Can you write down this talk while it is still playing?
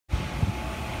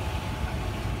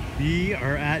We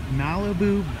are at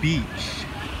Malibu Beach.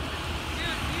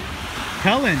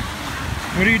 Kellyn,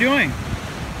 what are you doing?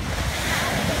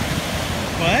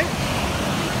 What?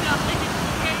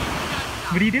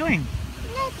 What are you doing?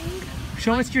 Nothing.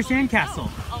 Show us your sandcastle.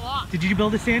 Did you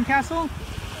build a sandcastle?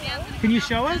 Can you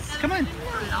show us? Come on.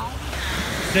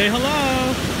 Say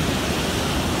hello.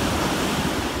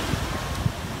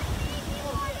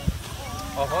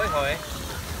 Ahoy, hoy.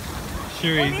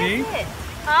 Shiree.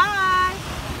 Hi.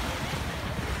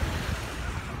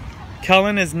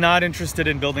 Kellyn is not interested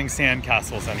in building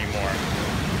sandcastles anymore.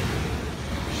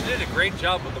 She did a great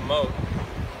job with the moat.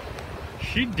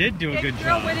 She did do a good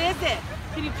Girl, job. what is it?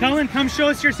 Can you Kellyn, come show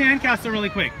us your sandcastle really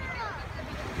quick.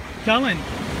 Kellyn,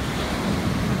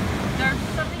 There's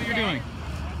something what are you doing?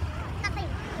 Nothing.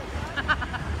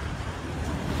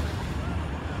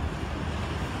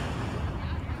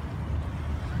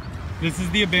 This is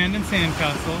the abandoned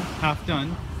sandcastle, half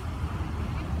done.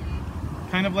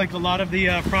 Kind of like a lot of the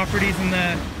properties in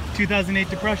the 2008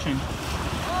 Depression.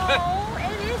 Oh,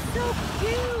 it is so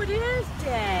cute, isn't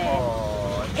it?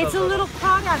 Oh, It's a little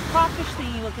crawfish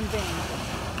thingy looking thing.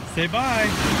 Say bye.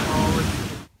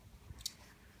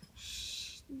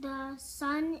 The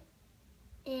sun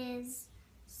is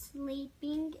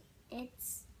sleeping.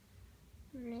 It's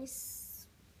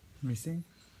Resting.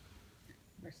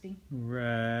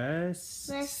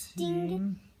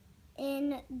 resting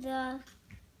in the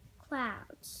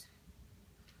clouds.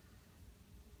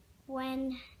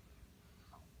 When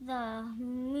the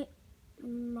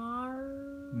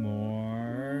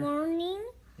morning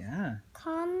Yeah.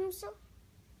 comes,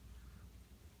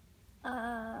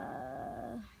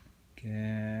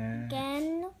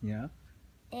 again Yeah.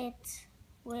 it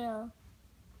will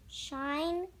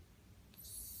shine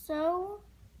so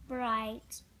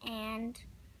bright and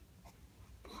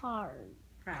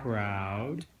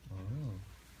Proud.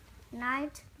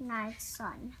 night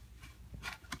sun.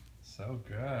 So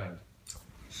good.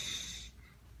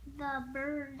 The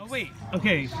birds. Oh wait.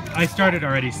 Okay, I started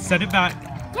already. Set it back.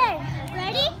 Okay,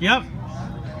 ready? Yep.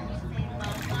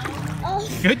 Oh,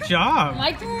 Good job.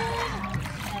 My turn.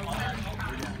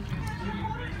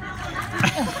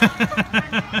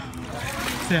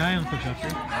 Say hi, Uncle Jeffrey.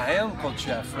 Hi, Uncle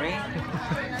Jeffrey.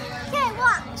 okay,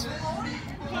 watch.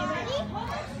 Okay, ready?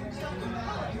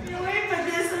 Wait, but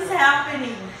this is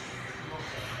happening.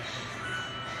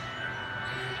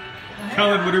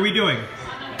 Kellyn, what are we doing?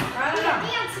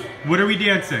 Dancing. What are we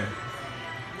dancing?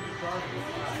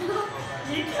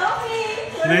 You tell me.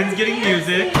 Lynn's getting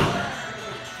music.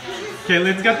 Okay,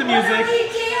 Lynn's got the music.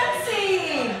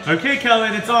 dancing? Okay,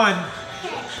 Kellyn, it's on.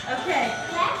 Okay.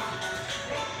 Left.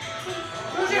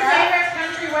 Who's your favorite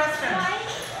country western?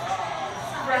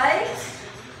 Right?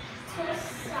 To the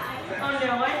side. Oh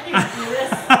no, I can't do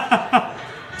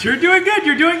this. You're doing good.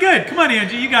 You're doing good. Come on,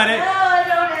 Angie. You got No, it. I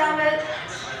don't have it.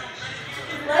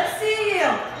 Let's see you.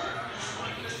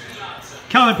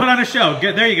 Kellyn, put on a show.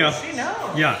 Good. There you go. She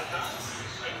knows. Yeah.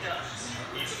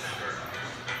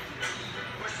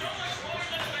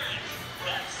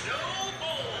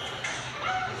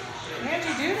 How'd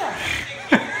you do that?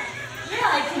 Yeah,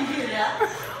 I can do that.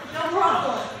 No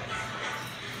problem.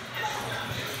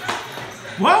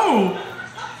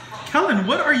 Whoa. Kellyn,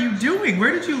 what are you doing?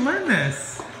 Where did you learn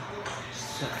this?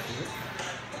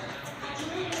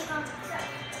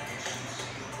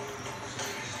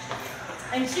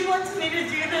 And she wants me to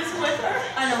do this with her?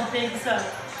 I don't think so.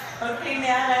 Okay,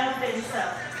 Matt, I don't think so.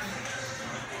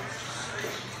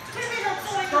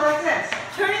 Go like this.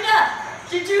 Turn it up.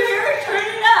 Did you hear her? Turn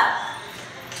it up.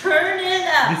 Turn it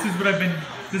up.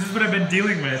 This is what I've been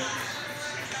dealing with.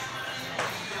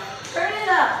 Turn it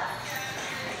up.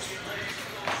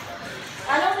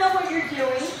 I don't know what you're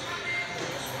doing.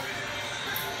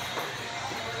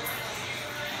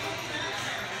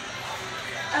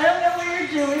 I don't know what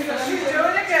you're doing, but she's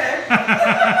doing it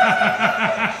good.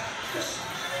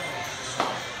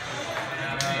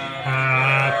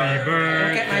 Happy birthday.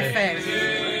 Look at my face.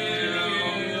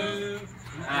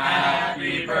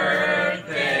 Happy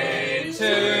birthday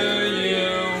to you.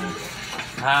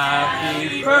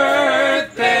 Happy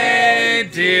birthday,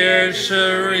 dear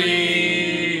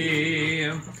Shiree.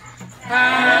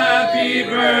 Happy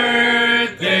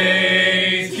birthday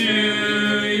to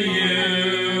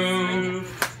you.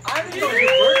 I'm your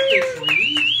birthday,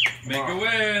 Shiree. Make a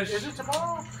wish. Is it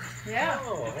tomorrow? Yeah.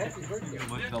 Oh, happy birthday.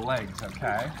 Lift the legs,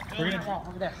 okay? We're gonna.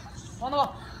 Over there. On the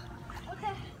wall.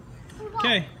 Okay.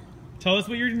 Okay. Tell us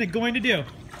what you're going to do.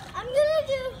 I'm gonna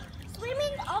do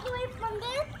swimming all the way from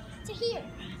there to here.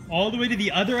 All the way to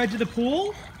the other edge of the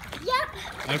pool?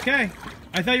 Yep. Okay.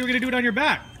 I thought you were going to do it on your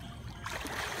back.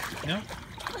 No?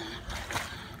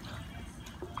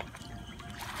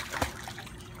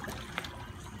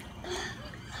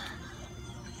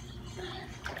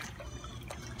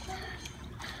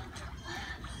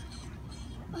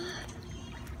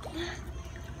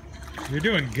 You're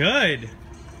doing good.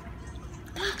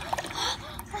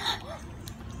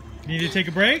 Need to take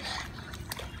a break?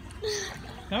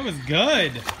 That was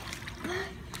good.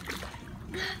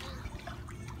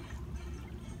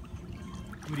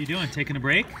 What are you doing? Taking a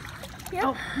break? Yep.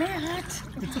 Oh, Matt.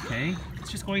 It's okay.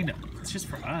 It's just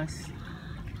for us.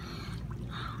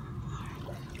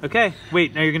 Okay,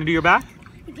 wait, now you're gonna do your back?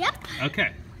 Yep.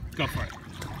 Okay, go for it.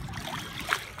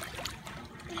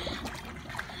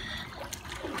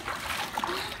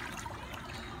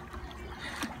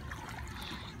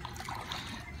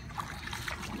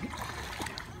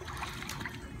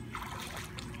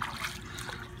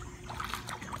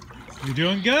 You're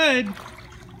doing good.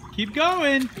 Keep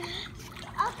going.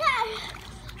 Okay.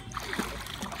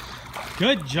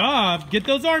 Good job. Get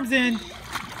those arms in.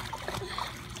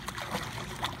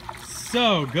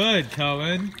 So good,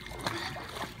 Kellyn.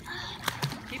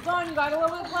 Keep going, you got a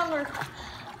little bit longer.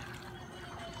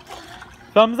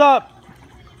 Thumbs up.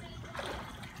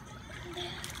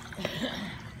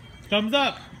 Thumbs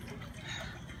up.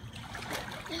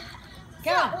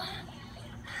 Go.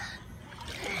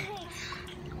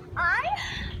 I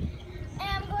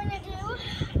am going to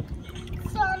do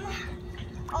some,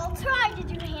 I'll try to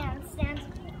do handstands.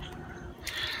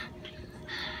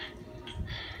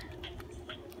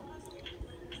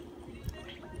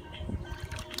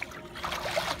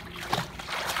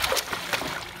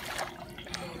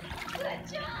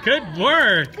 Good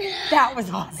work. That was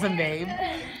awesome, babe.